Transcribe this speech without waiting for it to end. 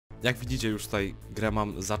Jak widzicie, już tutaj grę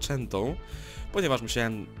mam zaczętą, ponieważ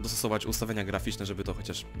musiałem dostosować ustawienia graficzne, żeby to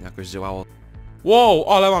chociaż jakoś działało.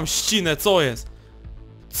 Wow, ale mam ścinę, co jest?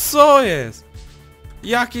 Co jest?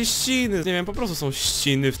 Jakie ściny? Nie wiem, po prostu są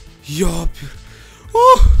ściny. Ja pier...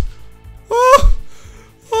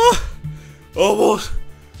 O Boże!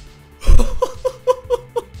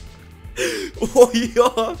 O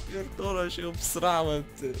ja pierdolę, się obsrałem,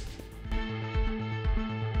 ty.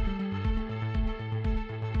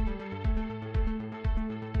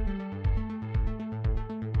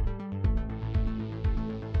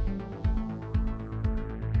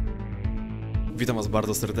 Witam was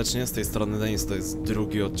bardzo serdecznie, z tej strony Denis, to jest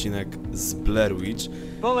drugi odcinek z Blair Witch.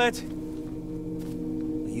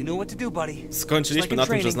 Skończyliśmy na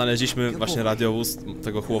tym, że znaleźliśmy właśnie radiowóz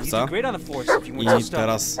tego chłopca i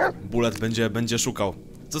teraz Bullet będzie szukał.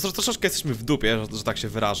 Troszeczkę jesteśmy w dupie, że tak się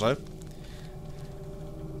wyrażę.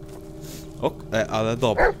 Ale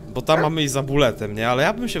dobra, bo tam mamy iść za Bulletem, nie? Ale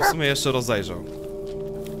ja bym się w sumie jeszcze rozejrzał.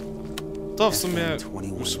 To w sumie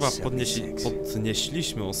już chyba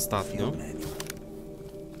podnieśliśmy ostatnio.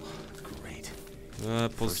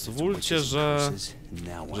 Pozwólcie, że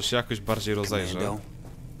się jakoś bardziej rozejrzę.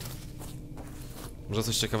 Może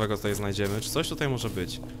coś ciekawego tutaj znajdziemy? Czy coś tutaj może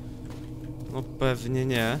być? No pewnie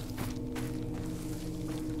nie.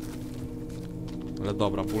 Ale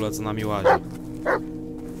dobra, Bullet z nami łazi.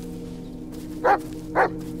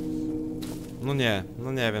 No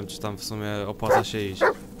nie wiem, czy tam w sumie opłaca się iść.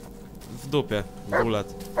 W dupie,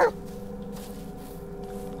 Bullet.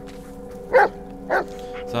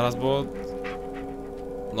 Zaraz, bo...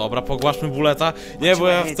 Dobra, pogłaszmy Bulleta. Nie, bo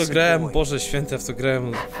ja w to grałem, Boże święte, w to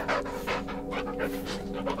grałem...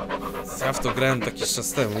 Ja w to grałem jakiś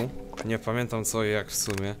czas temu. Nie pamiętam co i jak w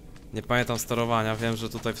sumie. Nie pamiętam sterowania, wiem, że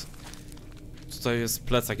tutaj... Tutaj jest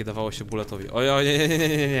plecak i dawało się Bulletowi. Oj,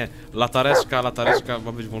 nie. Latareczka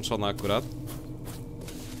ma być włączona akurat.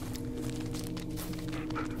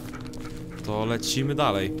 To lecimy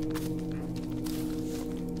dalej.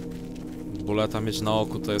 Bulleta mieć na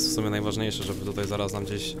oku to jest w sumie najważniejsze, żeby tutaj zaraz nam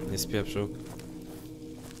gdzieś nie spieprzył.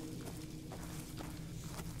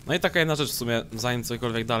 No i taka jedna rzecz w sumie, zanim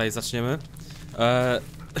cokolwiek dalej zaczniemy.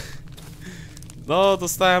 No,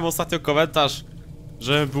 dostałem ostatnio komentarz,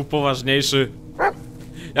 żebym był poważniejszy.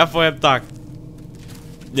 Ja powiem tak.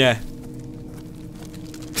 Nie.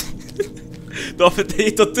 Dobra,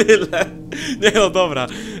 to tyle. Nie no, dobra.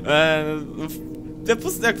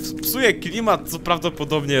 Jak psuję klimat, co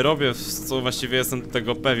prawdopodobnie robię, co właściwie jestem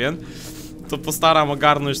tego pewien, to postaram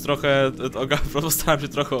ogarnąć trochę, postaram się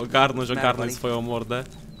trochę ogarnąć swoją mordę.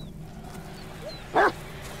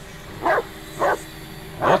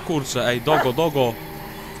 O kurczę, ej, dogo.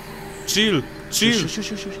 Chill.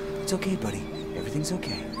 It's okay, buddy. Everything's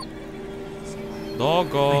okay.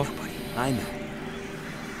 Dogo. I know.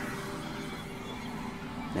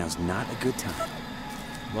 Now's not a good time.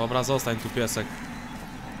 Dobra, zostań tu, piesek.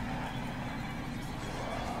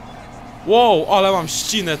 Wow, ale mam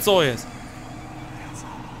ścinę, co jest?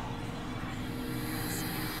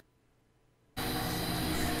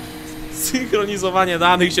 Synchronizowanie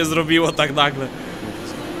danych się zrobiło tak nagle.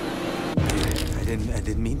 I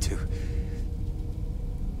didn't mean to.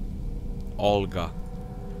 Olga.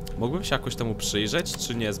 Mógłbym się jakoś temu przyjrzeć,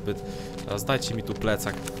 czy niezbyt? Teraz dajcie mi tu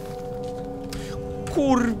plecak.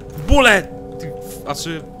 Bullet!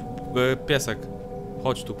 Znaczy... piesek.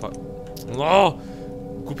 Chodź tu, No!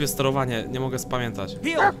 Głupie sterowanie, nie mogę spamiętać.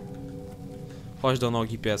 Chodź do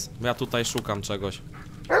nogi, pies. Ja tutaj szukam czegoś.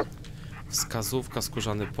 Wskazówka,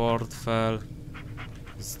 skórzany portfel.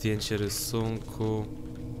 Zdjęcie rysunku.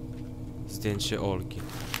 Zdjęcie Olgi.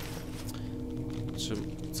 Czy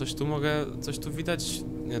coś tu mogę... Coś tu widać?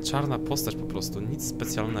 Nie, czarna postać po prostu, nic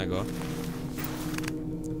specjalnego.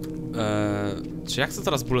 Czy ja chcę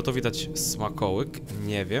teraz Bulletowi dać smakołyk?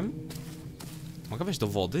 Nie wiem. Mogę wejść do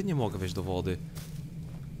wody? Nie mogę wejść do wody.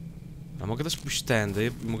 A mogę też pójść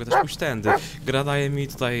tędy. Gra daje mi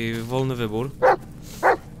tutaj wolny wybór.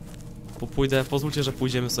 Pozwólcie, że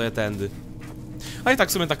pójdziemy sobie tędy. A i tak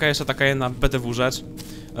w sumie taka jedna BTW rzecz.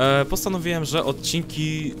 Postanowiłem, że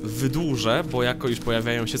odcinki wydłużę, bo jako już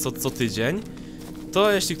pojawiają się co tydzień.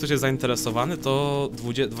 To jeśli ktoś jest zainteresowany, to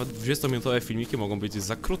 20-minutowe filmiki mogą być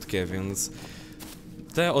za krótkie, więc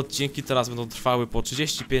te odcinki teraz będą trwały po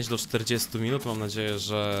 35 do 40 minut. Mam nadzieję,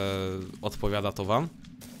 że odpowiada to wam.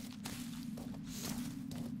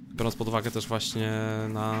 Biorąc pod uwagę też właśnie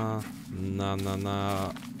na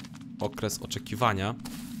okres oczekiwania.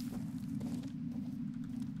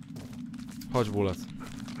 Chodź, Bullet.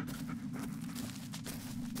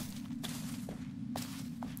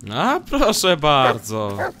 A, proszę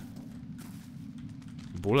bardzo.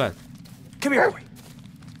 Bullet. Come here, boy.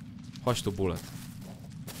 Chodź tu, Bullet.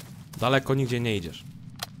 Daleko nigdzie nie idziesz.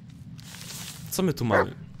 Co my tu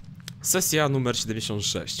mamy? Sesja numer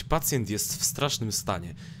 76. Pacjent jest w strasznym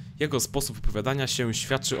stanie. Jego sposób opowiadania się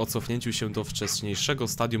świadczy o cofnięciu się do wcześniejszego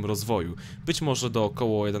stadium rozwoju, być może do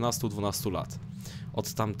około 11-12 lat.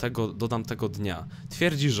 Do tamtego dnia.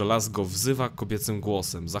 Twierdzi, że las go wzywa kobiecym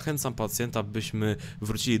głosem. Zachęcam pacjenta, byśmy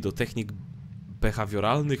wrócili do technik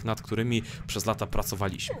behawioralnych, nad którymi przez lata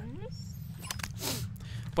pracowaliśmy.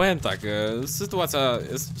 Powiem tak, sytuacja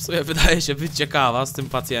jest, w sumie wydaje się być ciekawa z tym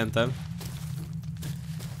pacjentem.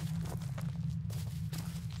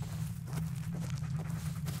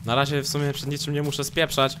 Na razie w sumie przed niczym nie muszę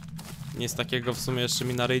spieprzać. Nic takiego w sumie jeszcze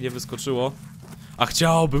mi na ryj nie wyskoczyło. A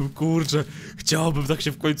chciałbym, kurczę, chciałbym tak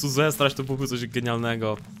się w końcu zestrać, to byłoby coś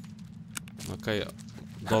genialnego. Okej,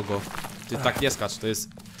 Dogo. Ty tak nie skacz,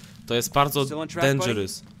 to jest bardzo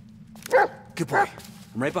dangerous. Good boy.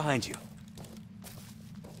 I'm right behind you.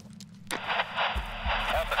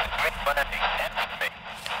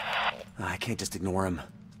 I can't just ignore him.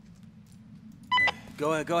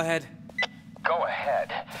 Go ahead. Go ahead.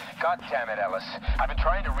 God damn it, Ellis. I've been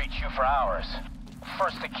trying to reach you for hours.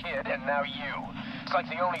 First the kid, and now you. It's like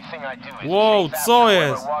the only thing I do is Whoa, chase co after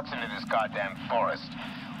jest? whoever walks into this goddamn forest.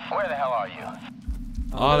 Where the hell are you?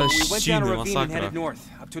 Ale We went down a ściny, ravine and masakra. headed north,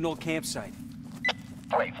 up to an old campsite.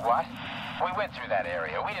 Wait, what? We went through that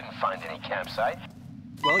area. We didn't find any campsite.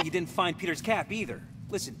 Well, you didn't find Peter's cap either.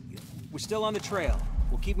 Listen, we're still on the trail.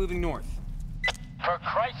 We'll keep moving north. For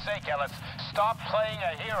Christ's sake, Ellis, stop playing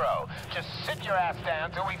a hero. Just sit your ass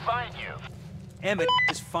down till we find you. Emmett,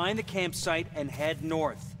 just find the campsite and head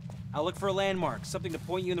north. I'll look for a landmark, something to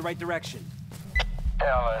point you in the right direction.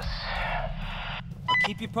 Ellis. I'll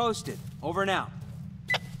keep you posted. Over and out.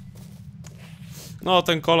 No,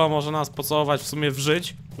 ten kola może nas pocałować w sumie w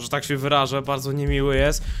żyć, że tak się wyrażę, bardzo niemiły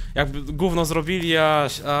jest. Jakby gówno zrobili, a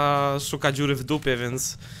szuka dziury w dupie,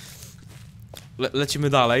 więc lecimy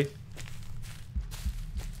dalej.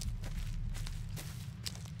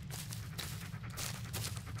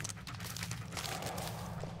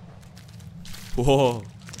 Wow.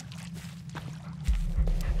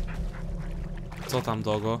 Co tam,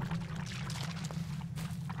 Dogo?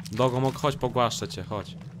 Dogo, chodź, pogłaszczę cię,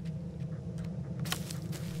 chodź.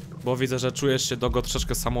 Bo widzę, że czujesz się, Dogo,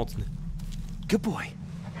 troszeczkę samotny. Good boy.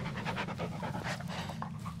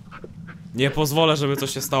 Nie pozwolę, żeby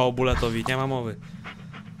coś się stało Bulletowi, nie ma mowy.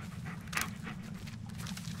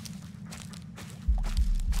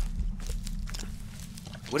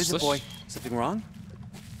 What is it, boy? Something wrong?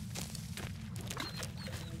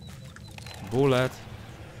 Bullet.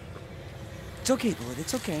 It's okay, Bullet.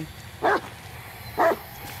 It's okay.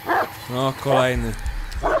 No, kolejny.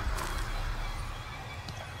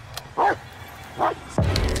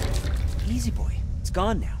 Easy, boy. It's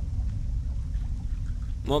gone now.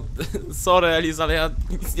 No, sorry, Elis, ale ja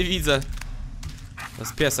nic nie widzę. To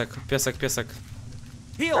jest piesek.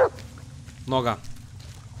 Heel! Noga.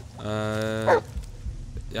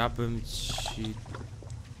 Ja bym ci...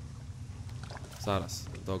 Zaraz,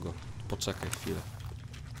 Dogo. Poczekaj chwilę.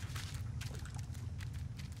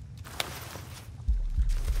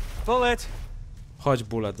 Bullet! Chodź,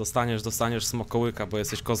 Bullet, dostaniesz smokołyka, bo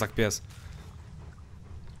jesteś kozak pies.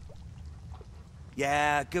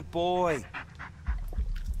 Yeah, good boy.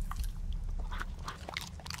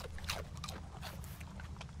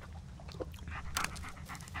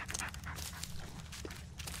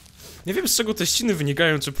 Nie wiem, z czego te ściny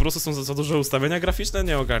wynikają, czy po prostu są za duże ustawienia graficzne?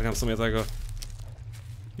 Nie ogarniam w sumie tego.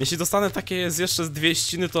 Jeśli dostanę takie jeszcze z 2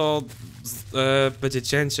 ściny, to będzie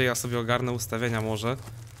cięcie, ja sobie ogarnę ustawienia może.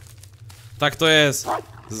 Tak to jest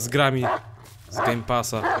z grami z Game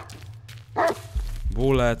Passa.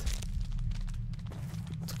 Bullet.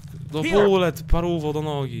 No Bullet, paruwo do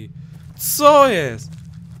nogi. Co jest?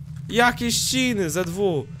 Jakie ściny?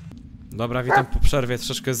 Z2. Dobra, witam po przerwie,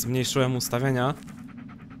 troszeczkę zmniejszyłem ustawienia.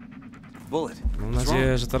 Mam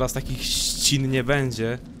nadzieję, że teraz takich ścin nie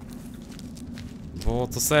będzie. Bo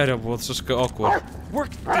to serio, było troszeczkę awkward.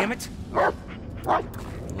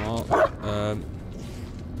 No,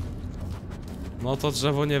 no to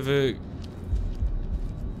drzewo nie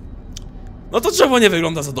No to drzewo nie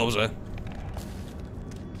wygląda za dobrze.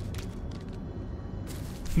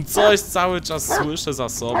 Coś cały czas słyszę za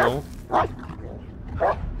sobą.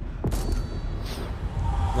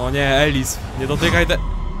 No nie, Elis, nie dotykaj te...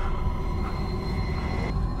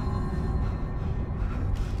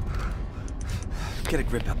 Get a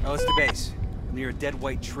grip up. Oh, it's the base. Near a dead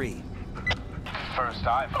white tree. First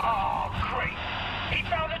I've... Oh, great. He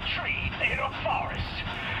found a tree in a forest.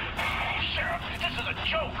 Sheriff, this is a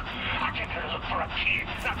joke. I came here to look for a kid,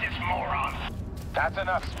 not this moron. That's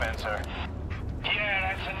enough, Spencer. Yeah,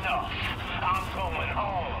 that's enough. I'm going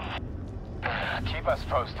home. Keep us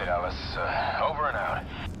posted, Ellis. Over and out.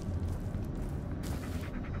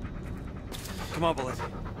 Come on, Bullet.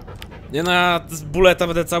 Nie no, ja z Bulleta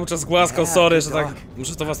będę cały czas głaskał, sorry, że tak...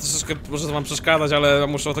 Muszę to was troszeczkę, może to wam przeszkadzać, ale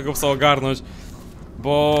muszę tego psa ogarnąć.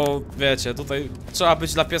 Bo, wiecie, tutaj trzeba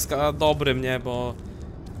być dla pieska dobrym, nie, bo...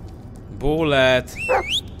 Bullet...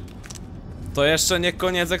 To jeszcze nie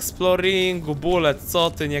koniec exploringu, Bullet,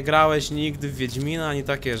 co ty, nie grałeś nigdy w Wiedźmina, ani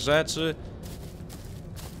takie rzeczy?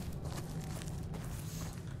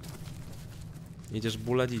 Idziesz,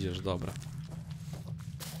 Bullet, idziesz, dobra.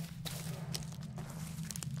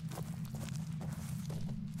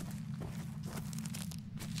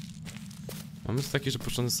 Mamy taki, że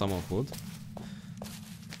puszczony samochód.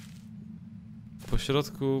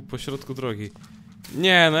 Po środku drogi.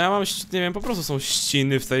 Nie, no ja mam, nie wiem, po prostu są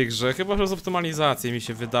ściny w tej grze, chyba przez optymalizację mi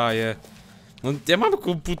się wydaje. No ja mam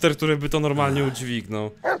komputer, który by to normalnie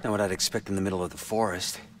udźwignął.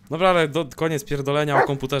 Dobra, ale koniec pierdolenia o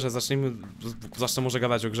komputerze, zacznę może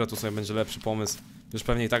gadać o grze, tu sobie będzie lepszy pomysł. Już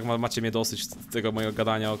pewnie i tak macie mnie dosyć tego mojego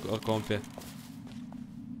gadania o kompie.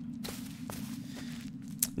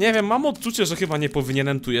 Nie wiem, mam odczucie, że chyba nie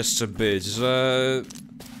powinienem tu jeszcze być, że...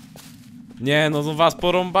 Nie no, was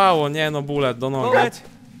porąbało, nie no, Bullet, do nogi.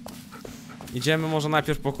 Idziemy może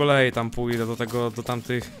najpierw po kolei, tam pójdę do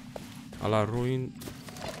tamtych... Ala ruin...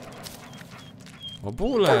 O,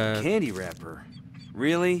 Bullet! Candy wrapper.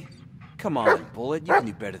 Really? Come on, Bullet, you can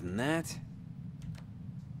do better than that.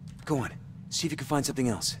 Go on, see if you can find something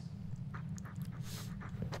else.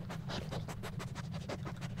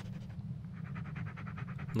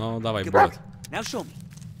 No, dawaj, Good Bullet. luck. Now show me.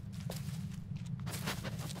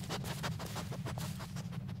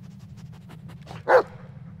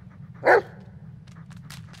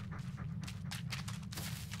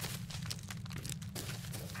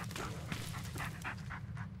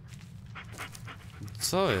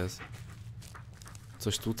 Co jest?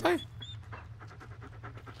 Coś tutaj?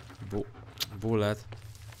 Bullet.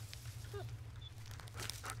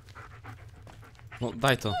 No,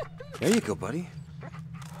 daj to. There you go, buddy.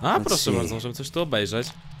 A, proszę bardzo, możemy coś tu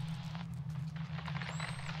obejrzeć.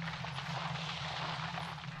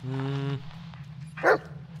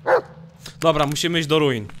 Dobra, musimy iść do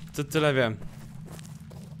ruin. Tyle wiem.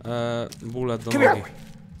 Bullet do nogi.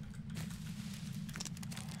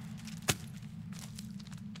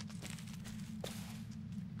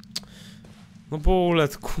 No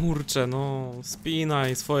Bullet, kurczę, no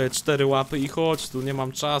spinaj swoje 4 łapy i chodź tu, nie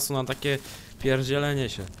mam czasu na takie pierdzielenie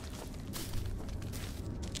się.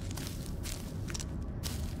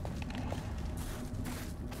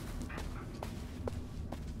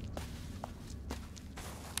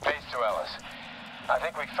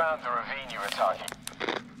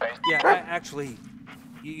 Yeah, actually,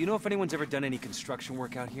 you know if anyone's ever done any construction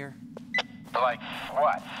work out here? Like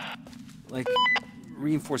what? Like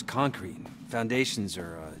reinforced concrete, foundations,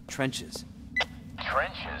 or trenches.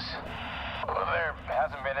 Trenches? Well, there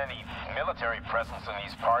hasn't been any military presence in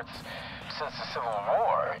these parts since the Civil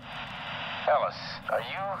War. Ellis, are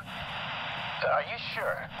you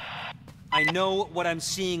sure? I know what I'm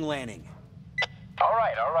seeing, Lanning. All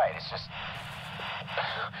right, it's just...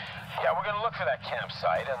 Yeah, we're gonna look for that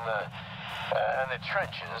campsite and the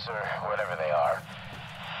trenches, or whatever they are.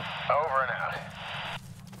 Over and out.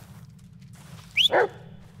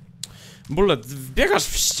 Bullet, wbiegasz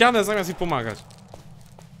w ścianę zamiast mi pomagać.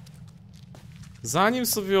 Zanim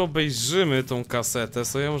sobie obejrzymy tą kasetę,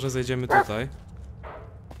 sobie może zejdziemy tutaj.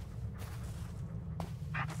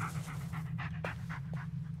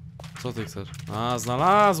 Co ty chcesz? A,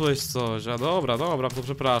 znalazłeś coś, a dobra, to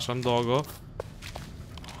przepraszam, dogo.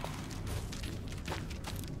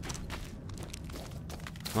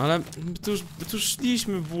 Ale tu już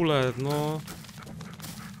szliśmy, Bullet, no.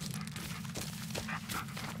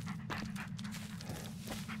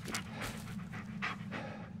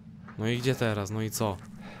 No i gdzie teraz? No i co?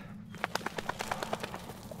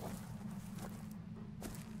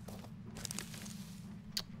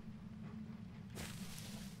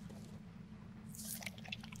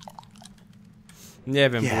 Nie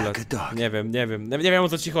wiem, Bullet. Nie wiem o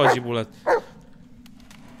co ci chodzi, Bullet.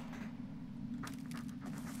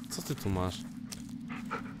 Co ty tu masz?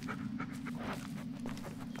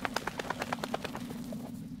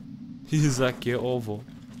 Jakie owo.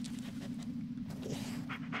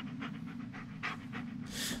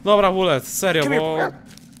 Dobra, Bullet, serio, bo...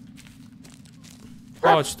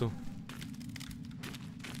 Chodź tu.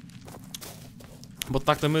 Bo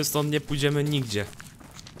tak to my stąd nie pójdziemy nigdzie.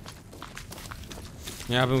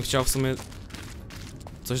 Ja bym chciał w sumie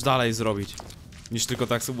coś dalej zrobić, niż tylko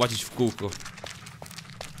tak sobie łazić w kółko.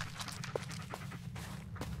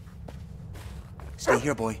 Stay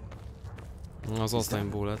here, boy. No zostań,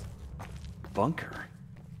 Bullet. Bunker.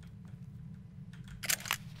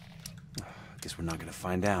 Guess we're not gonna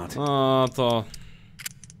find out. No to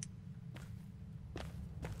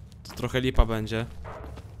trochę lipa będzie.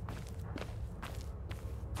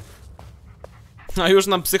 A już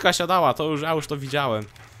nam psycha siadała, to już, ja już to widziałem.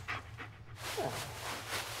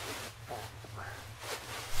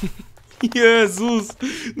 Jezus!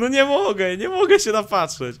 No nie mogę się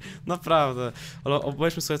napatrzeć. Naprawdę. Ale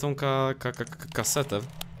obejrzmy sobie tą kasetę.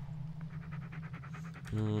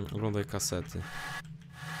 Oglądaj kasety.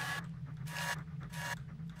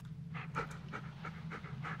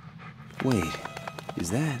 Wait, is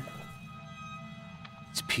that?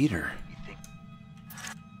 It's Peter.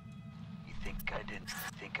 You think I didn't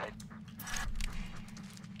think I'd...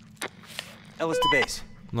 Ellis to base.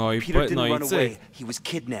 No i Peter didn't run cyk. away. He was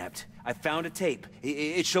kidnapped. I found a tape.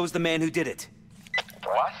 It shows the man who did it.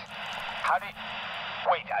 What? How did...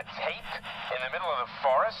 Wait, a tape? In the middle of the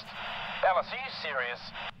forest? Alice, are you serious?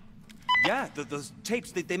 Yeah, those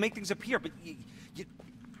tapes, they make things appear, but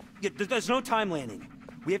there's no time landing.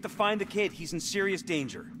 We have to find the kid. He's in serious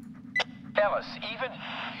danger. Alice, even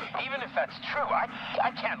if that's true,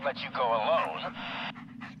 I can't let you go alone.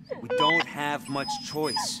 We don't have much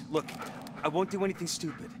choice. Look, I won't do anything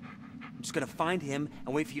stupid. I'm just gonna find him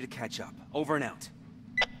and wait for you to catch up. Over and out.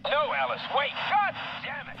 No, Alice, wait! God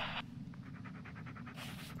damn it!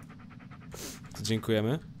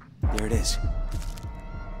 Dziękujemy. There it is.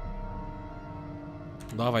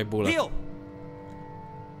 Dawaj, Bullet. Heal!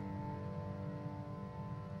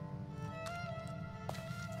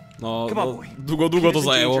 No, Come on, no boy. długo to Peter's in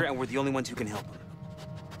zajęło. danger and we're the only ones who can help him.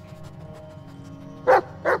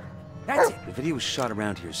 That's it. The video was shot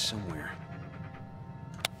around here somewhere.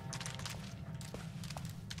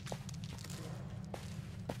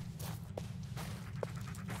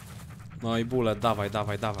 No i Bullet, dawaj.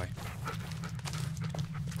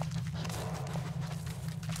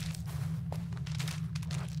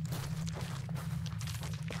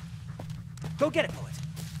 Go get it, Bullet.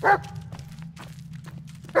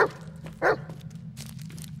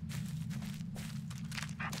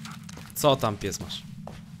 Co tam, pies, masz?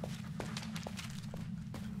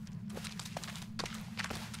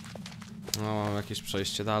 No, mam jakieś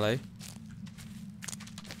przejście dalej.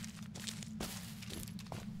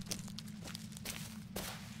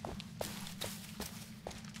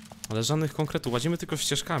 Ale żadnych konkretów, łazimy tylko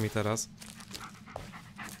ścieżkami teraz.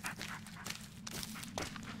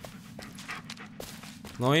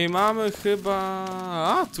 No i mamy chyba...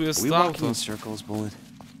 A, tu jest We auto. walking in circles, Bullet.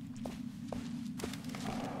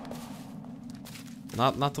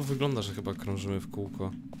 Na to wygląda, że chyba krążymy w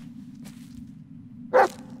kółko.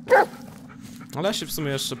 Ale ja się w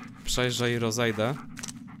sumie jeszcze przejrzę i rozejdę.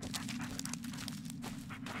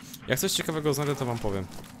 Jak coś ciekawego znajdę, to wam powiem.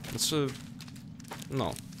 Znaczy...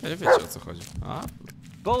 No, wiecie o co chodzi. A?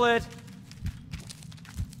 Bullet!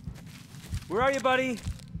 Where are you, buddy?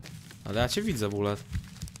 Ale ja cię widzę, Bullet.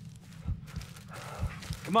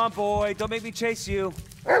 Come on, boy. Don't make me chase you.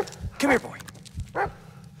 Come here, boy.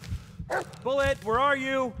 Bullet, where are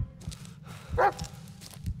you?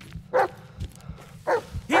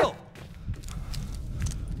 Heal!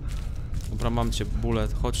 Dobra, mam cię,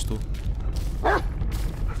 Bullet, chodź tu.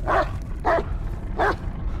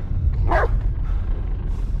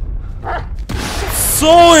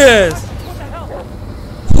 Co jest?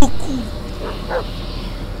 O kur...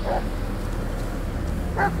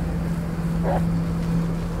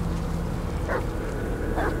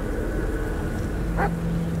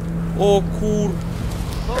 O kur...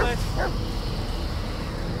 Bullet!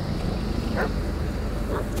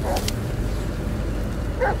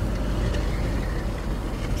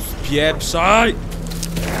 Spieprzaj!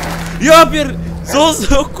 Ja pier... Co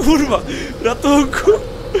za... O kurwa! Ratunku!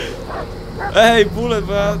 Ej, Bullet,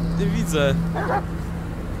 bo ja nie widzę.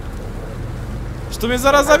 Że to mnie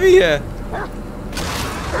zaraz zabije!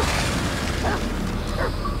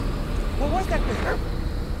 What was that thing?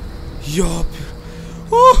 Ja pier...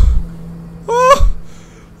 O! O!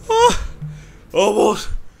 O! O Boże!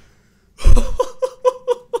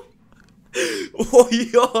 O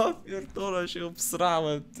ja pierdolę, się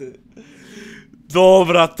obsrałem, ty.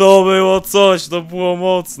 Dobra, to było coś, to było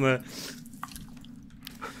mocne.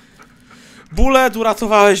 Bullet,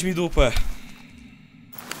 uratowałeś mi dupę.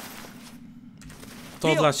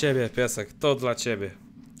 To dla ciebie, piesek, to dla ciebie.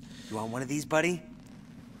 You want one of these, buddy?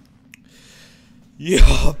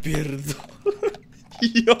 Ja pierdolę.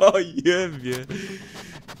 Ja jebie.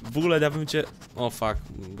 Bullet, ja bym cię... O fuck,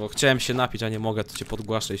 bo chciałem się napić, a nie mogę, to cię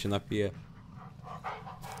podgłaszę i się napiję.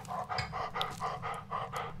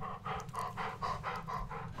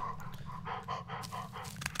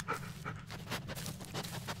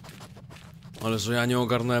 Ale że ja nie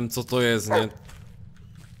ogarnąłem, co to jest, nie?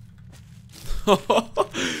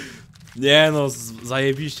 Nie no,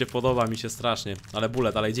 zajebiście, podoba mi się strasznie. Ale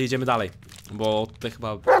bullet, ale gdzie idziemy dalej? Bo tutaj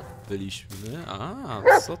chyba byliśmy. A,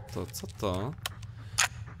 co to, co to?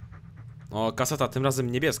 O, kaseta, tym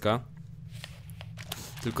razem niebieska.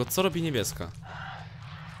 Tylko co robi niebieska?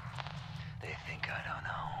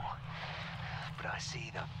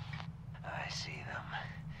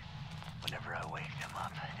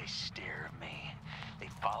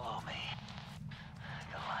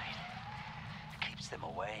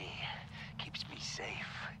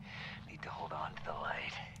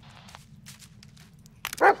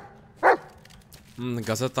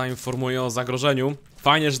 Gazeta informuje o zagrożeniu.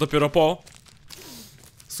 Fajnie, że dopiero po.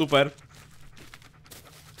 Super.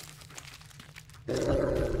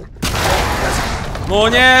 No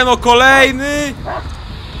nie, no kolejny!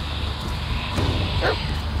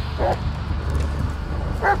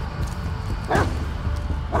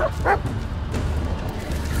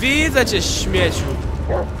 Widzę cię, śmieciu.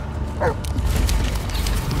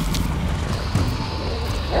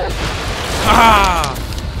 Aha!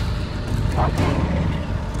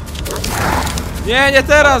 Nie, nie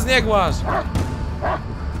teraz, nie głaz!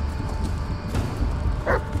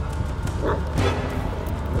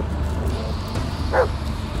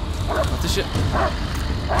 A ty się...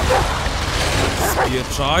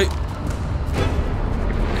 Spieprzaj!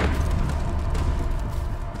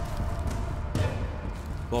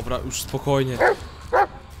 Dobra, już spokojnie.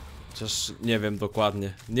 Chociaż nie wiem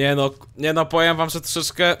dokładnie. Nie no, powiem wam, że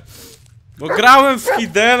troszeczkę... Bo grałem w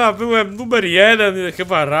Hiddena, byłem numer 1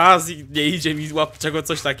 chyba raz i nie idzie mi czego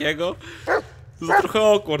coś takiego. To trochę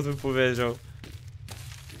awkward bym powiedział.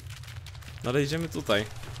 No ale idziemy tutaj.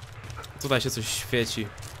 Tutaj się coś świeci.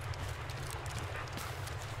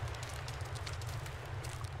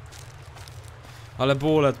 Ale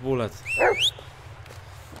bullet.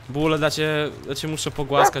 Bullet, ja cię muszę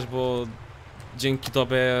pogłaskać, bo dzięki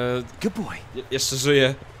tobie jeszcze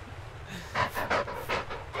żyję.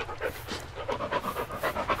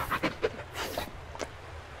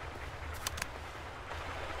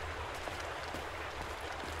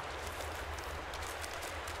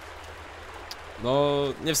 No,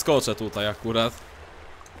 nie wskoczę tutaj akurat.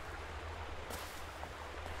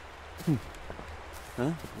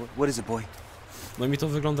 Huh? What is it, boy? No mi to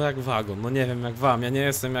wygląda jak wagon. No nie wiem jak wam. Ja nie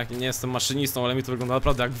jestem maszynistą, ale mi to wygląda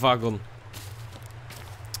naprawdę jak wagon.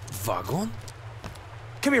 Wagon?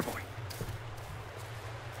 Come here, boy.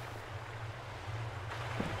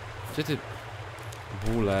 Gdzie ty?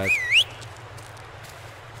 Bullet.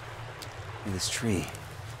 This tree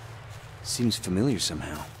seems familiar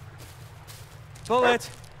somehow.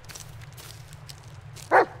 Bullet!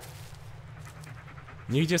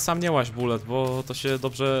 Nigdzie sam nie łaź, Bullet, bo to się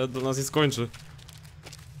dobrze do nas nie skończy.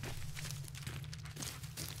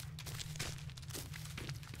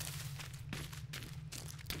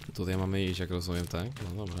 Tutaj mamy iść, jak rozumiem, tak?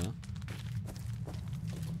 No dobra.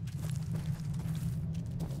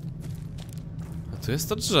 A tu jest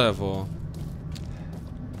to drzewo.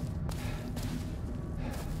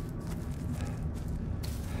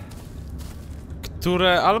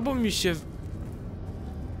 Które albo mi się...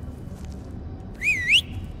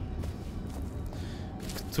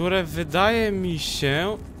 Które wydaje mi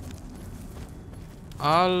się...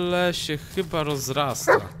 Ale się chyba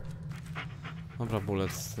rozrasta. Dobra,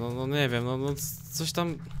 Bullet. No nie wiem, no coś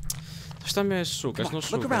tam... Coś tam miałeś szukać, no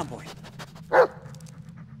szukaj.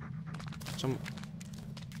 Czemu...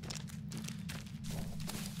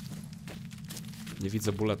 Nie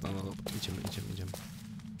widzę Bulleta, no idziemy.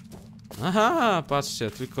 Aha,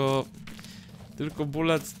 patrzcie, tylko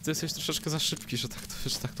Bullet, ty jesteś troszeczkę za szybki, że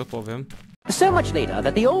tak to powiem. So much later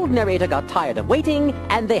that the old narrator got tired of waiting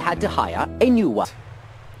and they had to hire a new one.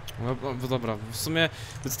 No dobra, w sumie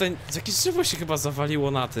tutaj jakieś drzewo się chyba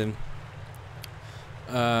zawaliło na tym.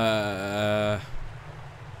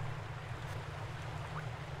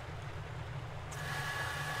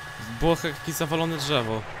 Było jakieś zawalone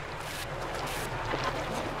drzewo.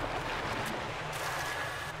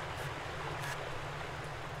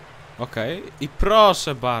 Okej, i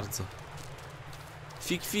proszę bardzo.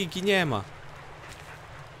 Figi nie ma.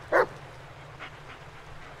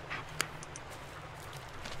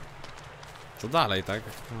 To dalej, tak?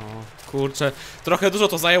 No, kurczę, trochę dużo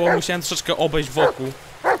to zajęło, musiałem troszeczkę obejść wokół.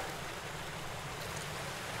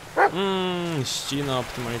 Ścina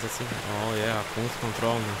optymalizacyjna. O yeah, punkt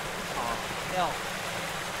kontrolny.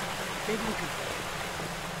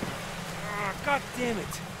 God damn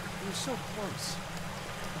it! We were so close.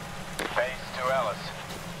 Phase to Ellis.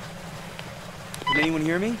 Can anyone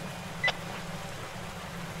hear me?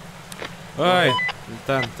 Ej,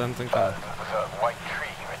 Ten. The white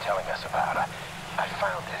tree you were telling us about. I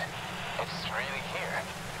found it. It's really here.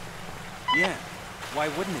 Yeah, why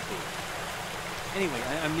wouldn't it be? Anyway,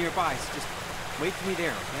 I'm nearby, so just wait for me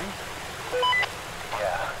there, okay?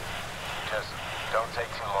 Yeah. Just don't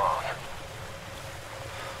take too long.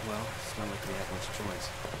 Well, it's not like we have much choice.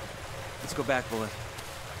 Let's go back, Bullet.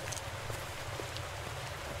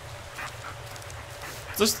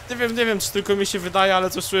 Coś, nie wiem, czy tylko mi się wydaje, ale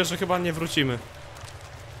coś czuję, że chyba nie wrócimy.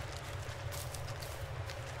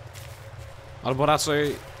 Albo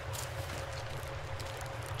raczej...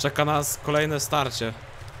 czeka nas kolejne starcie.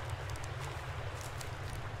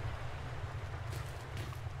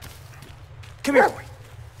 Come here, boy.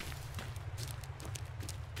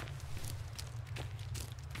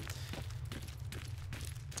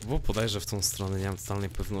 Bo podejrzę w tą stronę, nie mam totalnej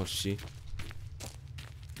pewności.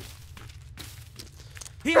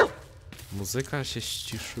 Here. Muzyka się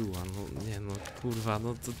ściszyła, no nie no, kurwa,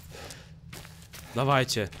 no to...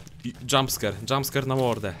 Dawajcie, jumpscare na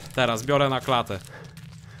mordę. Teraz biorę na klatę.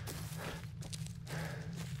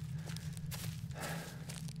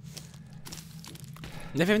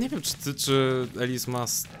 Nie wiem, czy Alice ma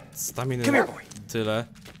staminy tyle.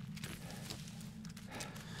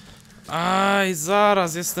 Aj,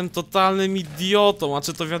 zaraz, jestem totalnym idiotą, a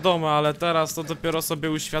czy to wiadomo, ale teraz to dopiero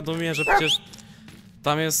sobie uświadomiłem, że przecież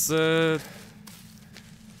tam jest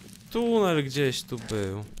tunel gdzieś tu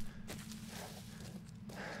był.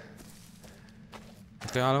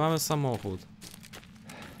 Okej, ale mamy samochód.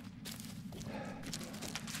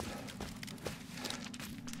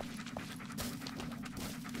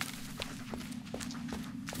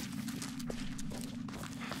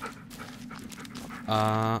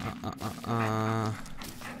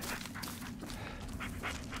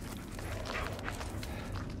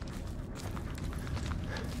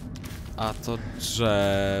 A to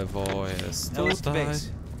drzewo jest tutaj.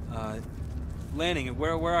 Landing,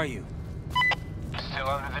 where are you? Still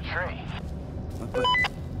under the tree. But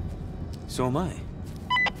so am I.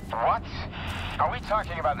 What? Are we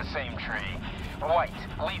talking about the same tree? White,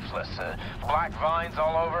 leafless, black vines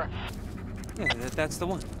all over? Yeah, that's the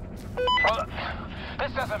one. Well, look,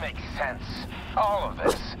 this doesn't make sense. All of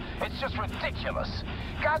this. It's just ridiculous.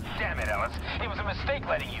 God damn it, Ellis. It was a mistake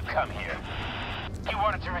letting you come here. You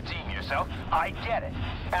wanted to redeem yourself. I get it.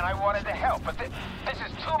 And I wanted to help, but this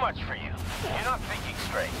is too much for you. You're not thinking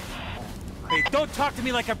straight. Hey, don't talk to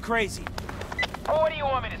me like I'm crazy. Well, what do you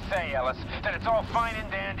want me to say, Ellis? That it's all fine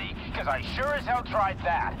and dandy? Because I sure as hell tried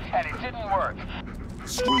that, and it didn't work.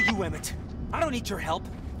 Screw you, Emmett. I don't need your help.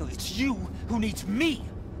 No, it's you who needs me.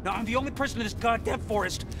 Now, I'm the only person in this goddamn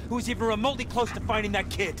forest who is even remotely close to finding that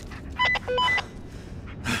kid.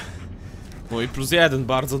 No i +1,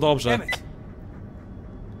 bardzo dobrze. Emmett.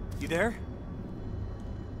 You there?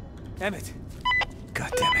 Emmett.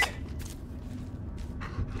 God damn it.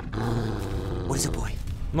 What is it, boy?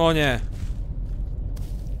 No nie.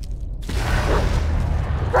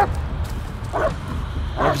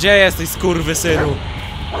 No gdzie jesteś, skurwysynu?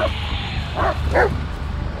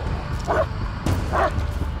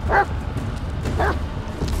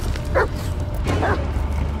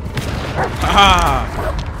 Aha!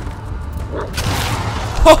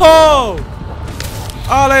 Ho, ho!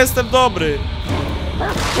 Ale jestem dobry!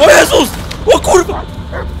 O Jezus! O kurwa!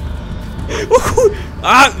 O kur...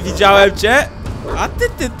 A! Widziałem cię! A ty!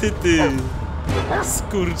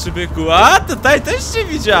 Skurczybyku! A! Tutaj też cię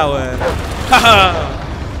widziałem! Haha!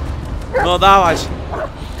 No dawać!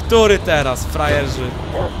 Który teraz, frajerzy?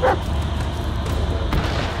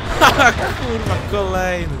 Haha! Kurwa,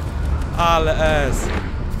 kolejny! Ale S!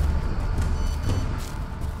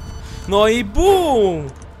 No i BUM!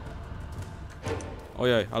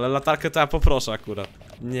 Ojej, ale latarkę to ja poproszę akurat.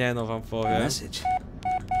 Nie no, wam powiem.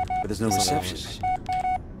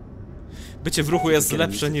 Bycie w ruchu jest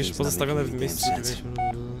lepsze niż pozostawione w miejscu.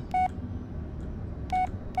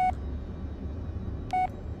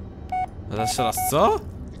 Jeszcze raz, co?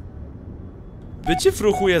 Bycie w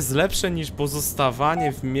ruchu jest lepsze niż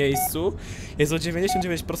pozostawanie w miejscu. Jest o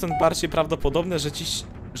 99% bardziej prawdopodobne, że ci,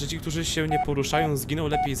 którzy się nie poruszają, zginą.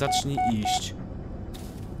 Lepiej zacznij iść.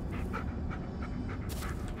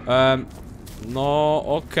 No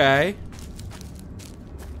okej.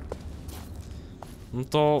 No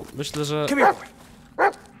to myślę, że...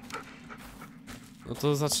 No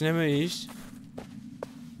to zaczniemy iść.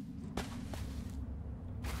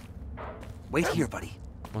 Wait here, buddy.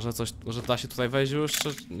 Może da się tutaj wejść już?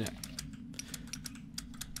 Nie.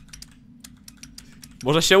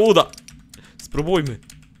 Może się uda. Spróbujmy.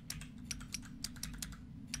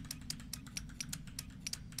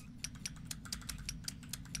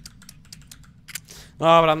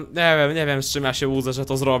 Dobra, nie wiem z czym ja się łudzę, że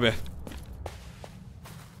to zrobię.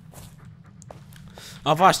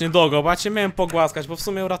 A właśnie, Dogo, bo ja cię miałem pogłaskać, bo w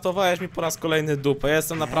sumie uratowałeś mi po raz kolejny dupę. Ja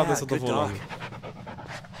jestem naprawdę zadowolony.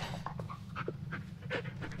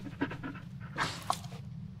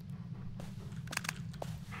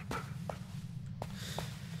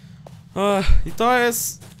 I to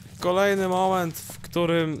jest kolejny moment, w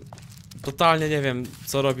którym totalnie nie wiem,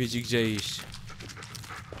 co robić i gdzie iść.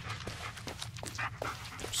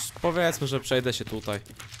 Powiedzmy, że przejdę się tutaj.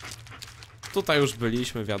 Tutaj już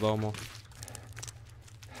byliśmy, wiadomo.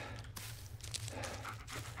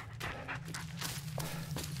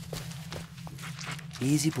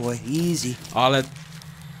 Easy, boy, easy. Ale...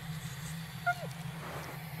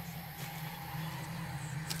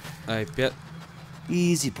 Ej,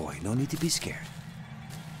 Easy, boy, no need to be scared.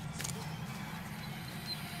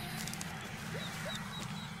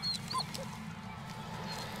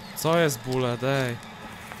 Co jest bullet, ej?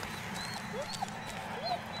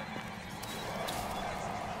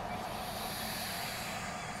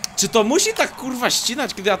 Czy to musi tak kurwa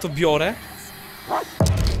ścinać, kiedy ja to biorę?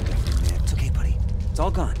 It's okay, buddy. It's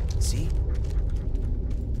all gone. See?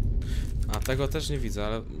 A tego też nie widzę,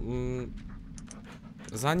 ale...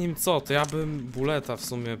 zanim co, to ja bym buleta w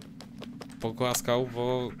sumie pogłaskał,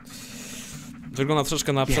 bo... wygląda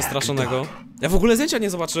troszeczkę na przestraszonego. Ja w ogóle zdjęcia nie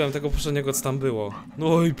zobaczyłem tego poprzedniego, co tam było.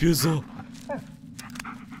 No i pieso.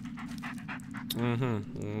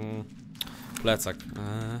 Plecak.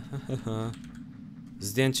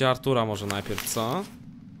 Zdjęcie Artura może najpierw, co?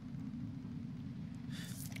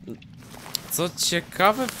 Co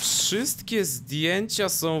ciekawe, wszystkie zdjęcia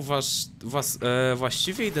są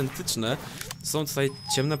właściwie identyczne. Są tutaj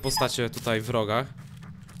ciemne postacie tutaj w rogach.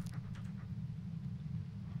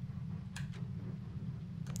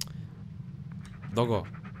 Dogo.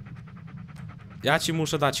 Ja ci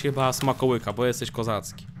muszę dać chyba smakołyka, bo jesteś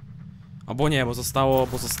kozacki. Albo nie, bo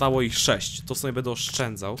zostało ich 6. To sobie będę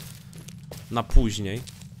oszczędzał na później.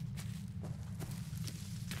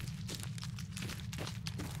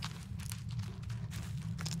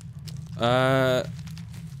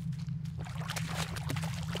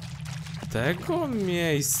 Tego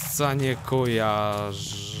miejsca nie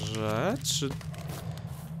kojarzę, czy...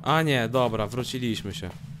 A nie, dobra, wróciliśmy się.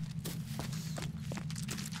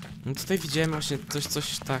 No tutaj widziałem właśnie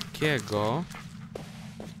coś takiego.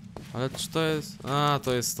 Ale czy to jest... A,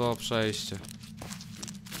 to jest to przejście.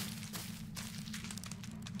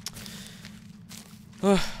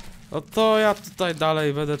 No to ja tutaj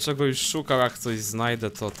dalej będę czegoś szukał, jak coś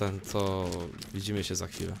znajdę, to widzimy się za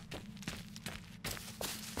chwilę.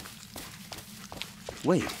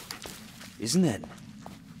 Wait, isn't that...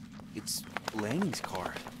 It's Laney's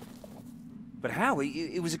car. But how?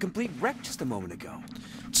 It was a complete wreck just a moment ago.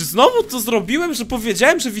 Czy znowu to zrobiłem, że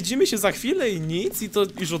powiedziałem, że widzimy się za chwilę i nic, i to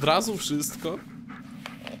już od razu wszystko?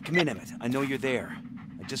 Come in, Emmett. I know you're there.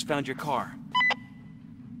 I just found your car.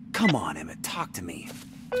 Come on, Emmett. Talk to me.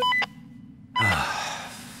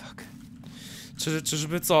 Fuck.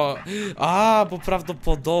 Czyżby co? A, bo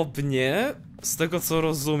prawdopodobnie, z tego co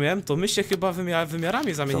rozumiem, to my się chyba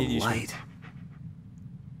wymiarami zamieniliśmy.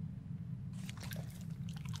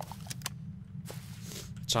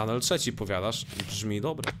 Channel 3 powiadasz, brzmi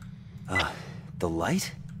dobre. The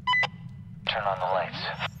light? Turn on the lights.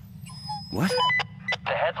 What?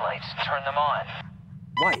 The headlights, turn them on.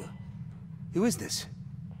 Why? Who is this?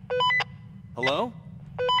 Hello?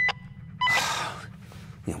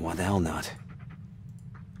 Yeah, why the hell not?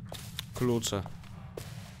 Klucze.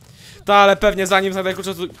 Ta, ale pewnie zanim znajdę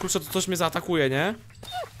klucze, to coś mnie zaatakuje, nie?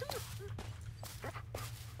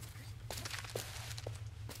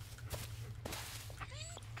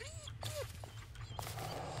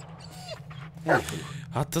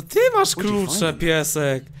 A to ty masz klucze,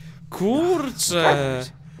 piesek! Kurczę!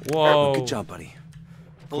 Wow!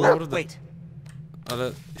 Kurde.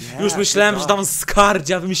 Ale... Już myślałem, że dam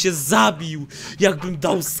skardzia, bym się zabił! Jakbym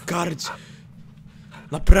dał skardź!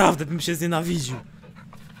 Naprawdę bym się znienawidził!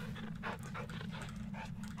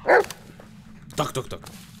 Tak.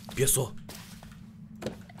 Pieso!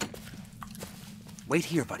 Wait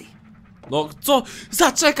here, buddy. No co?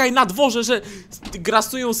 Zaczekaj na dworze, że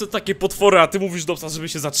grasują sobie takie potwory, a ty mówisz do psa, żeby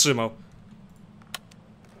się zatrzymał.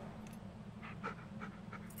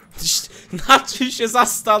 Na czym się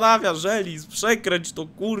zastanawia, Żelis? Przekręć to,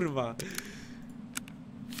 kurwa.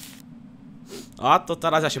 A to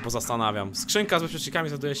teraz ja się pozastanawiam. Skrzynka z bezpiecznikami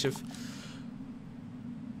znajduje się w...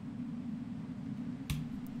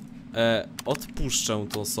 odpuszczę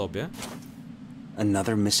to sobie.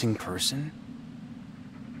 Another missing person?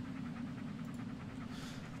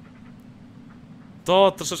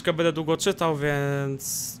 To troszeczkę będę długo czytał,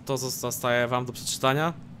 więc to zostaje wam do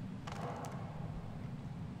przeczytania.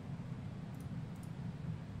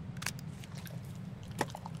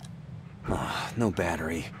 No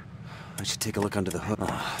battery. I should take a look under the hood.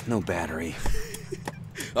 No battery.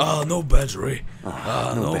 No battery.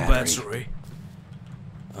 No battery.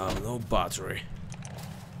 No battery.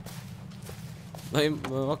 No i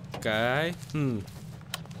okej.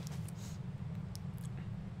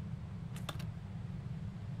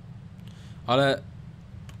 Ale...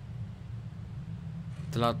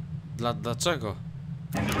 Dlaczego?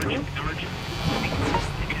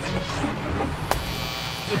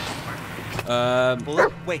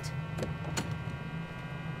 Bullet, wait.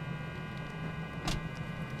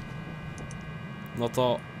 No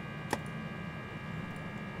to...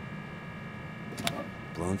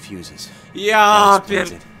 Blown fuses. Ja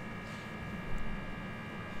That's it.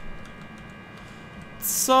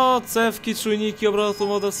 Co? Cewki, czujniki obrotu,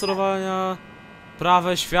 model sterowania.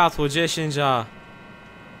 Prawe światło, 10A.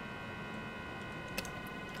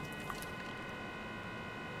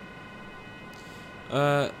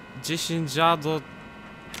 10A do...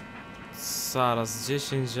 Zaraz,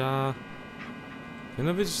 10A...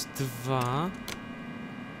 Powinno być 2.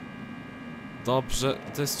 Dobrze,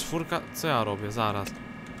 to jest 4. Co ja robię?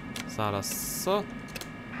 Zaraz, co?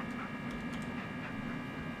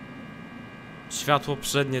 Światło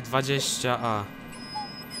przednie 20A.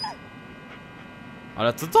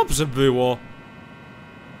 Ale to dobrze było.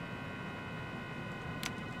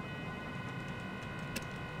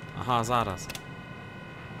 Aha, zaraz.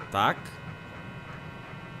 Tak?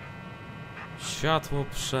 Światło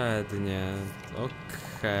przednie.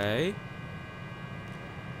 Okej.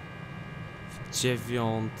 W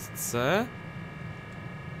 9.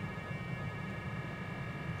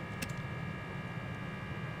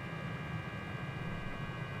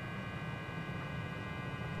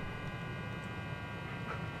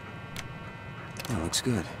 Oh, looks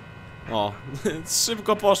good. O,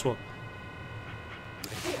 szybko poszło.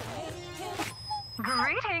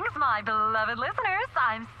 Greetings, my beloved listeners.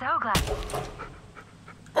 I'm so glad.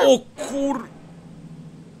 O kur...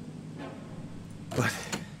 But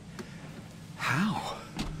how?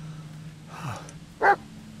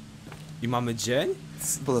 I mamy dzień?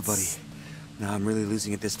 Bullet buddy. Now I'm really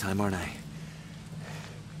losing it this time, aren't I?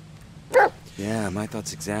 Yeah, my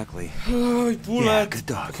thoughts exactly. Oj, Bullet. Yeah, good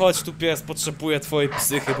dog. Chodź tu, pies, potrzebuję twojej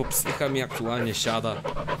psychy, bo psycha mi aktualnie siada.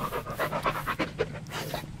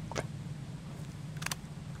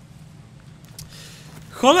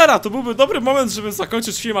 Cholera, to byłby dobry moment, żeby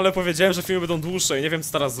zakończyć film, ale powiedziałem, że filmy będą dłuższe i nie wiem,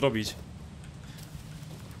 co teraz zrobić.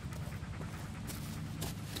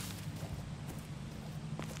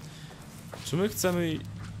 Czy my chcemy...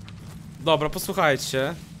 Dobra,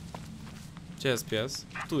 posłuchajcie. Gdzie jest pies?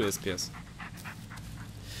 Tu jest pies.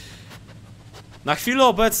 Na chwilę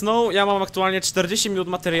obecną ja mam aktualnie 40 minut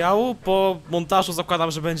materiału, po montażu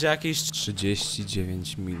zakładam, że będzie jakieś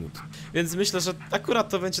 39 minut. Więc myślę, że akurat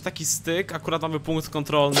to będzie taki styk, akurat mamy punkt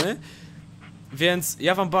kontrolny. Więc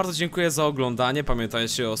ja wam bardzo dziękuję za oglądanie,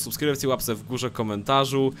 pamiętajcie o subskrypcji, łapce w górze,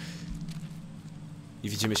 komentarzu. I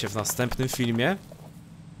widzimy się w następnym filmie.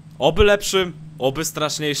 Oby lepszym, oby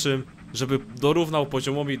straszniejszym, żeby dorównał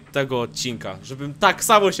poziomowi tego odcinka. Żebym tak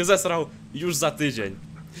samo się zesrał już za tydzień.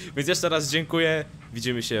 Więc jeszcze raz dziękuję,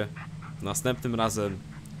 widzimy się następnym razem.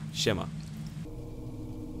 Siema.